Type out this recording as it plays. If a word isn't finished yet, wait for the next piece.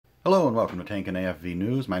Hello and welcome to Tank and AFV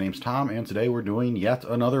News. My name's Tom and today we're doing yet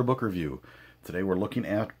another book review. Today we're looking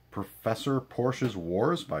at Pforfessor Porsche's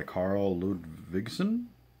Wars by Karl Ludvigsen.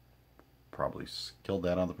 Probably killed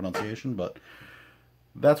that on the pronunciation, but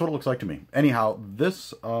that's what it looks like to me. Anyhow,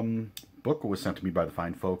 this book was sent to me by the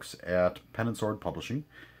fine folks at Pen and Sword Publishing.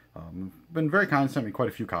 Been very kind, sent me quite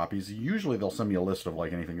a few copies. Usually they'll send me a list of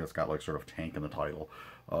like anything that's got like sort of tank in the title.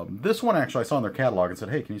 This one actually I saw in their catalog and said,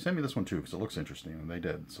 hey, can you send me this one too? Because it looks interesting, and they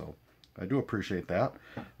did. So I do appreciate that.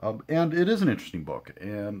 And it is an interesting book,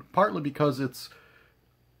 and partly because it's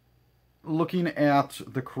looking at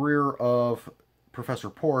the career of Professor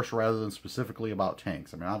Porsche rather than specifically about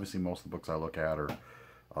tanks. I mean, obviously most of the books I look at are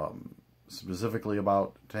specifically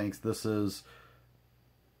about tanks. This is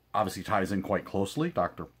obviously ties in quite closely.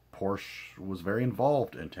 Dr. Porsche was very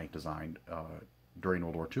involved in tank design during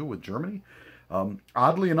World War II with Germany.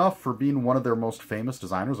 Oddly enough, for being one of their most famous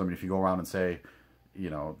designers, I mean, if you go around and say, you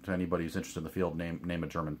know, to anybody who's interested in the field, name a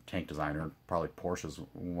German tank designer, probably Porsche is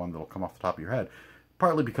one that'll come off the top of your head.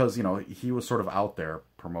 Partly because, you know, he was sort of out there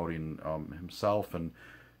promoting himself, and,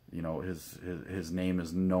 you know, his name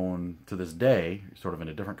is known to this day, sort of in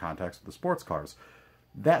a different context with the sports cars.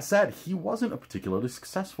 That said, he wasn't a particularly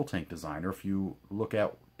successful tank designer if you look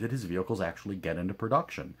at, did his vehicles actually get into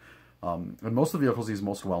production? And most of the vehicles he's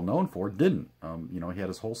most well known for didn't. You know, he had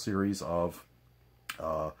his whole series of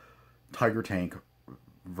Tiger tank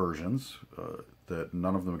versions that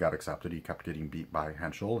none of them got accepted. He kept getting beat by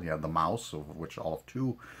Henschel. He had the Mouse, of which all of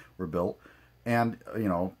 2 were built. And, you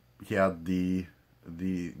know, he had the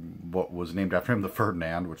what was named after him, the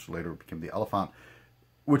Ferdinand, which later became the Elephant,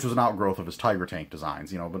 which was an outgrowth of his Tiger tank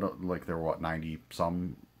designs, you know, but like there were, what,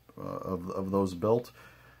 90-some of those built.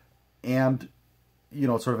 And, you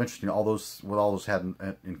know, it's sort of interesting, what all those had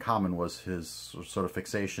in common was his sort of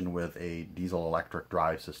fixation with a diesel-electric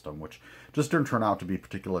drive system, which just didn't turn out to be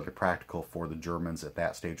particularly practical for the Germans at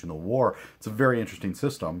that stage in the war. It's a very interesting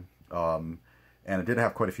system, and it did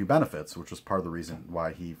have quite a few benefits, which was part of the reason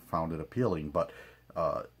why he found it appealing. But,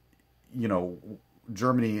 you know,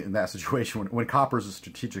 Germany in that situation, when copper is a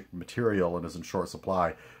strategic material and is in short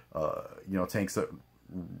supply, you know, tanks that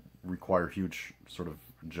require huge sort of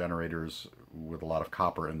generators with a lot of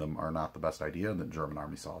copper in them are not the best idea, and the German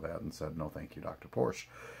army saw that and said, no thank you, Dr. Porsche.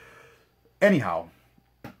 Anyhow,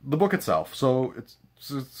 the book itself, so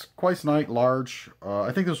it's quite large.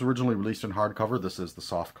 I think this was originally released in hardcover. This is the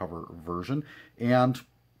softcover version, and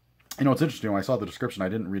you know, it's interesting, when I saw the description I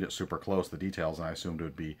didn't read it super close, the details, and I assumed it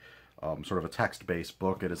would be sort of a text-based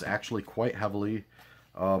book. It is actually quite heavily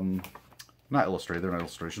not illustrated, they're not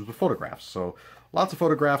illustrations, but photographs. So lots of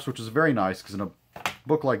photographs, which is very nice, because in a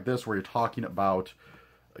book like this where you're talking about,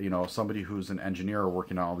 you know, somebody who's an engineer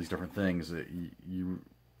working on all these different things, you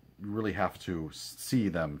really have to see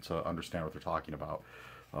them to understand what they're talking about.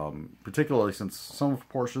 Particularly since some of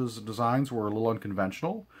Porsche's designs were a little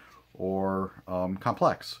unconventional or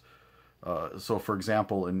complex. So, for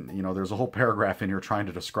example, you know, there's a whole paragraph in here trying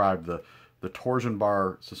to describe the torsion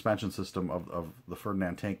bar suspension system of the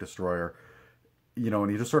Ferdinand tank destroyer. You know,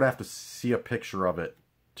 and you just sort of have to see a picture of it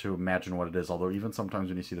to imagine what it is. Although even sometimes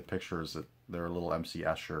when you see the pictures, they're a little MC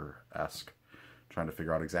Escher-esque, trying to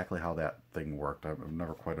figure out exactly how that thing worked. I've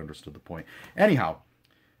never quite understood the point. Anyhow,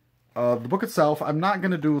 the book itself, I'm not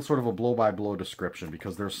going to do sort of a blow-by-blow description,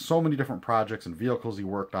 because there's so many different projects and vehicles he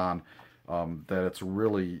worked on that it's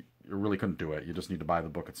really, you really couldn't do it. You just need to buy the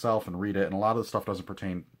book itself and read it, and a lot of the stuff doesn't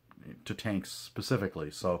pertain to tanks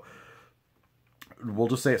specifically. So we'll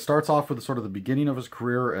just say it starts off with sort of the beginning of his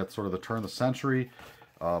career at sort of the turn of the century.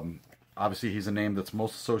 Obviously, he's a name that's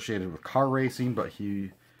most associated with car racing, but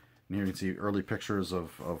and here you can see early pictures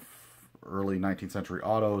of early 19th century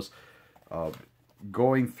autos.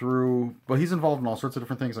 Going through, but he's involved in all sorts of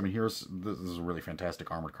different things. I mean, this is a really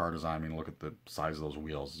fantastic armored car design. I mean, look at the size of those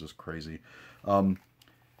wheels. It's just crazy. So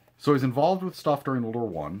he's involved with stuff during World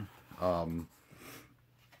War I.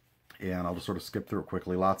 And I'll just sort of skip through it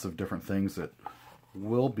quickly. Lots of different things that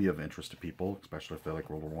will be of interest to people, especially if they like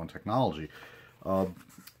World War I technology.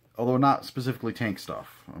 Although not specifically tank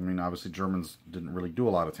stuff. I mean, obviously Germans didn't really do a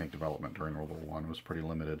lot of tank development during World War I. It was pretty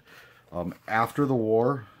limited. After the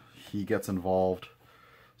war, he gets involved.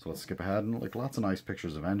 So let's skip ahead. And like lots of nice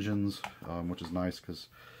pictures of engines, which is nice because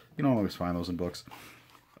you don't always find those in books.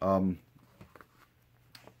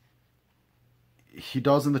 He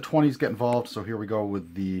does in the 20s get involved, so here we go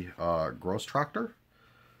with the Gross tractor.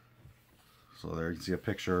 So there you can see a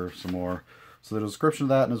picture, some more. So the description of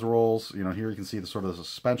that and his roles, you know, here you can see the sort of the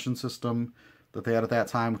suspension system that they had at that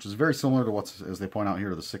time, which is very similar to what's, as they point out here,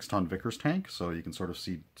 to the 6-ton Vickers tank. So you can sort of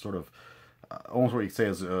see, almost what you could say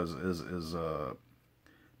is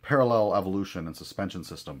parallel evolution and suspension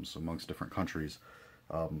systems amongst different countries.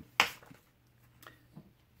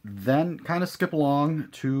 Then kind of skip along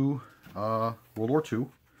to World War II.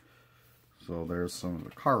 So there's some of the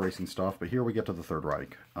car racing stuff, but here we get to the Third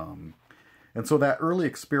Reich. And so that early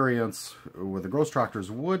experience with the Großtraktors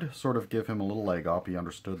would sort of give him a little leg up. He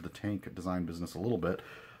understood the tank design business a little bit.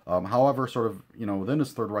 However, sort of, within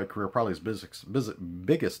his Third Reich career, probably his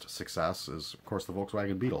biggest success is, of course, the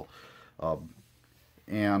Volkswagen Beetle.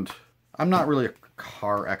 And I'm not really a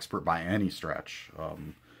car expert by any stretch,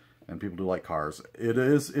 and people do like cars. It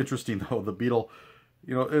is interesting, though, the Beetle,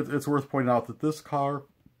 it's worth pointing out that this car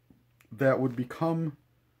that would become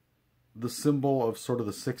the symbol of sort of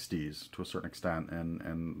the 60s to a certain extent,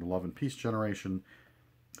 and the Love and Peace generation.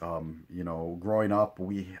 Growing up,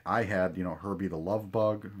 I had, Herbie the Love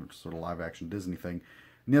Bug, which is sort of live-action Disney thing.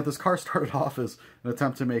 And yet this car started off as an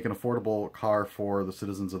attempt to make an affordable car for the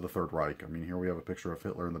citizens of the Third Reich. I mean, here we have a picture of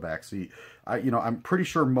Hitler in the back seat. I'm pretty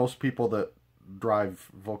sure most people that drive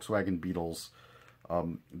Volkswagen Beetles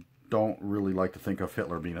don't really like to think of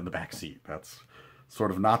Hitler being in the back seat. That's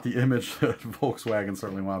sort of not the image that Volkswagen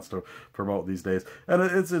certainly wants to promote these days. And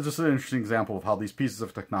it's just an interesting example of how these pieces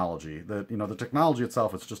of technology, that, the technology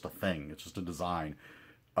itself, it's just a thing, it's just a design.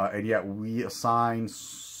 And yet we assign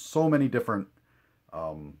so many different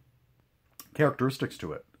characteristics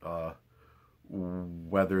to it,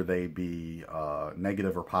 whether they be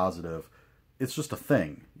negative or positive. It's just a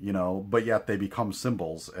thing, but yet they become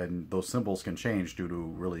symbols, and those symbols can change due to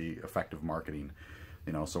really effective marketing.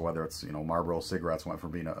 So whether it's, Marlboro cigarettes went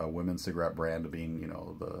from being a women's cigarette brand to being,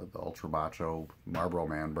 the ultra macho Marlboro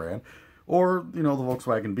Man brand, or, the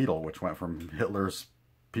Volkswagen Beetle, which went from Hitler's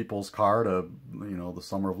people's car to, the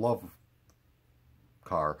Summer of Love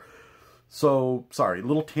car. So, sorry,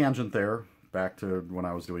 little tangent there, back to when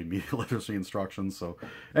I was doing media literacy instructions. So,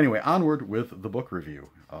 anyway, onward with the book review.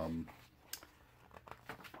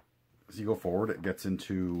 As you go forward, it gets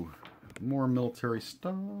into more military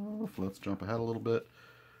stuff. Let's jump ahead a little bit.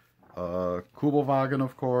 Kubelwagen,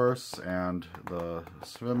 of course, and the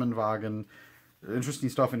Schwimmenwagen. Interesting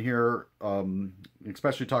stuff in here.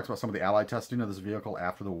 Especially talks about some of the Allied testing of this vehicle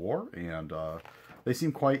after the war, and they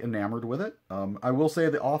seem quite enamored with it. I will say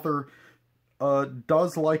the author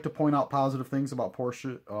does like to point out positive things about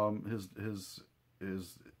Porsche,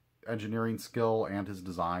 his engineering skill and his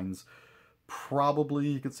designs. Probably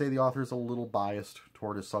you could say the author is a little biased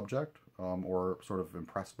toward his subject, or sort of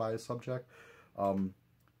impressed by his subject.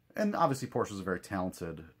 And obviously Porsche is a very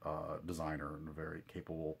talented designer and a very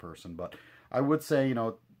capable person, but I would say,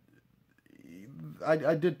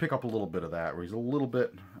 I did pick up a little bit of that, where he's a little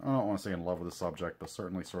bit, I don't want to say in love with the subject, but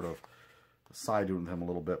certainly sort of siding with him a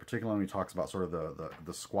little bit, particularly when he talks about sort of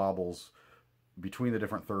the squabbles between the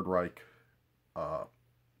different Third Reich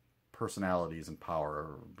personalities and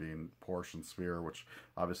power, being Porsche and Speer, which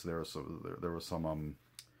obviously there was some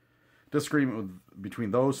disagreement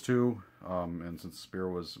between those two, and since Speer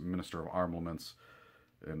was Minister of Armaments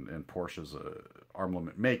and Porsche's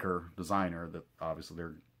armament maker, designer, that obviously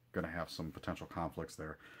they're going to have some potential conflicts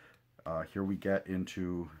there. Here we get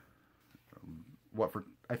into what, for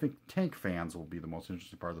I think tank fans, will be the most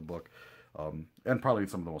interesting part of the book, and probably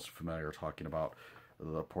some of the most familiar, talking about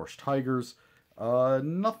the Porsche Tigers.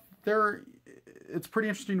 It's pretty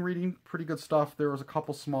interesting reading, pretty good stuff. There was a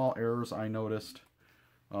couple small errors I noticed.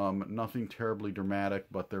 Nothing terribly dramatic,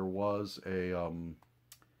 but there was a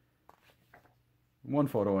one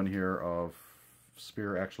photo in here of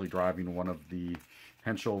Speer actually driving one of the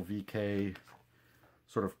Henschel VK,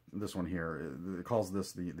 sort of this one here. It calls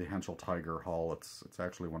this the Henschel Tiger hull. It's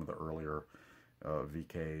actually one of the earlier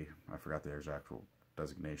VK. I forgot the exact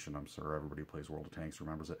designation. I'm sure everybody who plays World of Tanks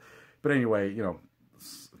remembers it. But anyway,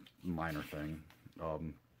 minor thing.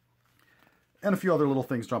 And a few other little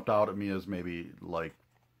things jumped out at me as maybe, like,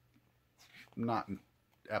 not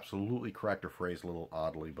absolutely correct or phrased a little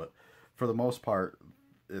oddly, but for the most part,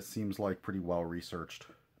 it seems like pretty well-researched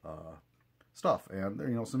stuff.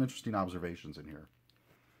 And, some interesting observations in here.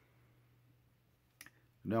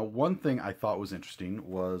 Now, one thing I thought was interesting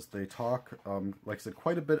was they talk, like I said,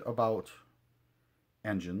 quite a bit about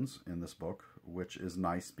engines in this book, which is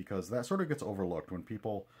nice because that sort of gets overlooked when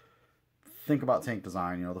people think about tank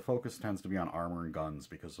design. The focus tends to be on armor and guns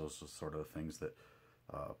because those are sort of things that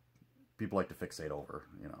people like to fixate over,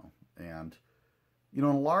 And, in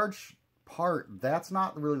a large part, that's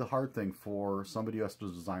not really the hard thing for somebody who has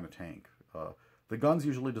to design a tank. The gun's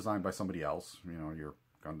usually designed by somebody else, your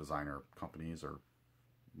gun designer companies, or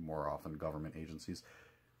more often government agencies.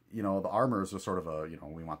 The armors are sort of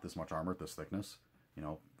we want this much armor at this thickness,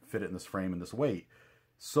 fit it in this frame and this weight.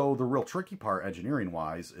 So the real tricky part,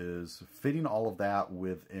 engineering-wise, is fitting all of that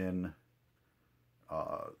within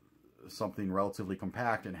something relatively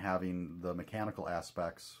compact and having the mechanical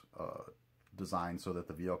aspects designed so that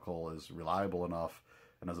the vehicle is reliable enough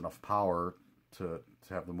and has enough power to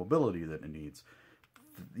have the mobility that it needs.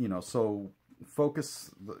 You know, so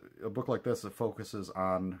a book like this that focuses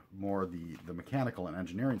on more the mechanical and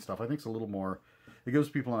engineering stuff, I think is a little more, it gives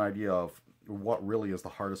people an idea of what really is the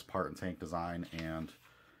hardest part in tank design and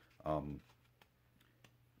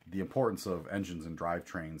the importance of engines and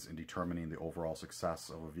drivetrains in determining the overall success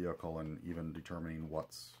of a vehicle and even determining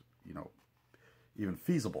what's, you know, even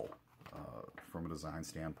feasible from a design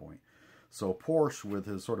standpoint. So Porsche, with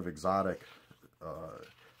his sort of exotic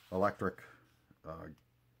electric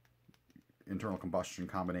internal combustion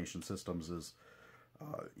combination systems, is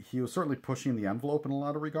he was certainly pushing the envelope in a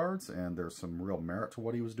lot of regards, and there's some real merit to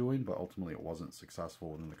what he was doing, but ultimately it wasn't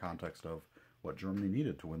successful within the context of what Germany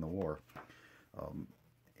needed to win the war.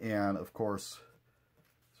 And of course,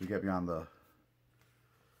 as we get beyond the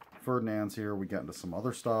Ferdinands here, we get into some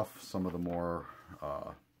other stuff, some of the more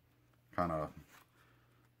kind of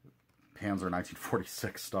Panzer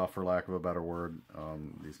 1946 stuff, for lack of a better word,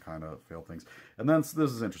 these kind of failed things. And then this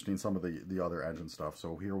is interesting, some of the other engine stuff.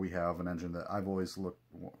 So here we have an engine that I've always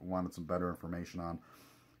wanted some better information on.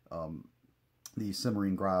 The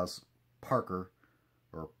Cimarine Graz Parker,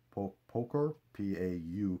 or Poker,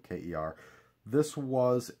 P-A-U-K-E-R. This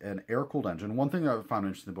was an air-cooled engine. One thing I found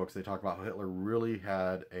interesting in the books, they talk about how Hitler really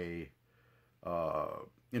had a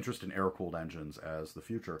interest in air-cooled engines as the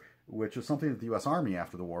future, which is something that the U.S. Army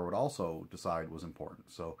after the war would also decide was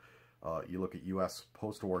important. So you look at U.S.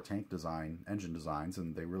 post-war tank design, engine designs,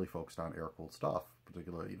 and they really focused on air-cooled stuff,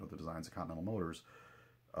 particularly, you know, the designs of Continental Motors.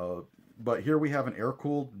 But here we have an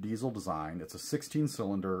air-cooled diesel design. It's a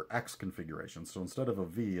 16-cylinder X configuration. So instead of a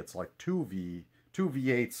V, it's like two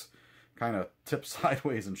V8s kind of tipped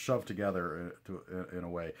sideways and shoved together in a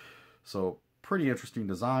way. So pretty interesting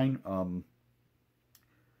design.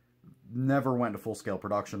 Never went to full-scale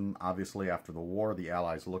production. Obviously, after the war, the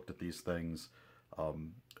Allies looked at these things.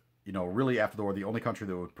 You know, really after the war, the only country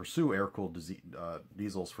that would pursue air-cooled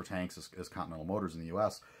diesels for tanks is Continental Motors in the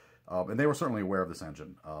U.S., and they were certainly aware of this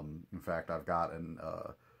engine. In fact, I've got an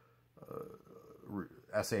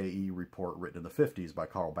SAE report written in the 50s by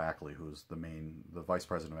Karl, who's the vice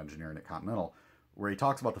president of engineering at Continental, where he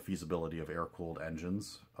talks about the feasibility of air-cooled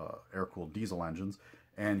engines, air-cooled diesel engines,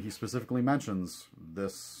 and he specifically mentions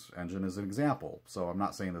this engine as an example. So I'm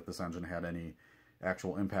not saying that this engine had any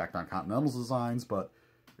actual impact on Continental's designs, but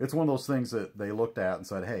it's one of those things that they looked at and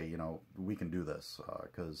said, hey, you know, we can do this,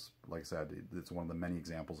 because, like I said, it's one of the many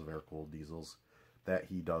examples of air-cooled diesels that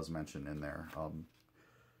he does mention in there.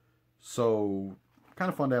 So kind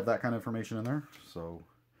of fun to have that kind of information in there. So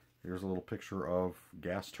here's a little picture of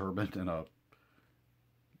gas turbine in a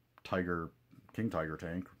King Tiger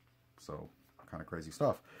tank. So kind of crazy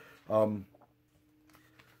stuff.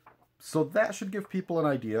 So that should give people an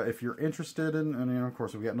idea. If you're interested in, and you know, of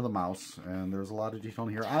course, we get into the mouse, and there's a lot of detail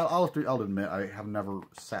in here. I'll admit, I have never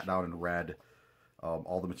sat down and read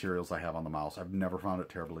all the materials I have on the mouse. I've never found it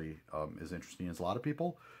terribly as interesting as a lot of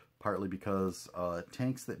people, partly because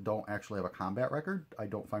tanks that don't actually have a combat record, I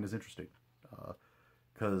don't find as interesting,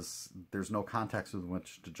 because there's no context with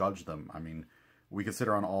which to judge them. I mean, we could sit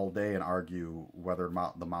around all day and argue whether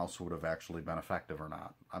the mouse would have actually been effective or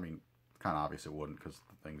not. I mean, kind of obvious it wouldn't, because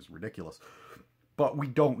the thing's ridiculous. But we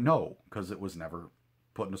don't know, because it was never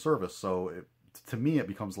put into service. So to me, it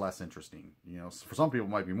becomes less interesting. You know, for some people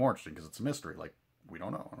it might be more interesting because it's a mystery. Like, we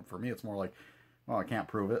don't know. And for me, it's more like, well, I can't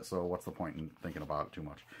prove it, so what's the point in thinking about it too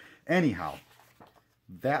much? Anyhow,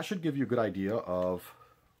 that should give you a good idea of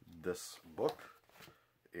this book.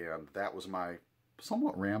 And that was my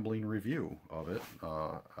somewhat rambling review of it.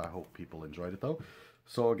 I hope people enjoyed it, though.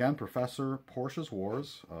 So again, Pforfessor Porsche's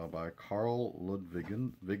Wars by Karl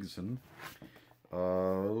Ludvigsen.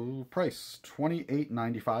 Price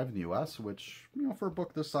 $28.95 in the U.S., which, you know, for a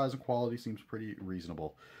book this size and quality seems pretty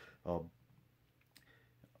reasonable.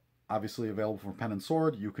 Obviously available from Pen and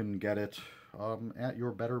Sword. You can get it at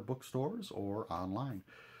your better bookstores or online.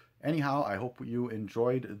 Anyhow, I hope you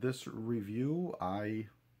enjoyed this review. I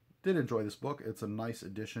did enjoy this book. It's a nice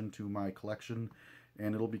addition to my collection,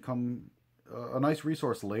 and it'll become a nice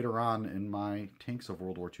resource later on in my Tanks of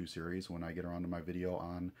World War II series when I get around to my video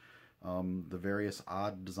on the various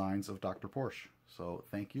odd designs of Dr. Porsche. So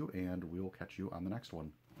thank you, and we'll catch you on the next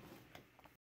one.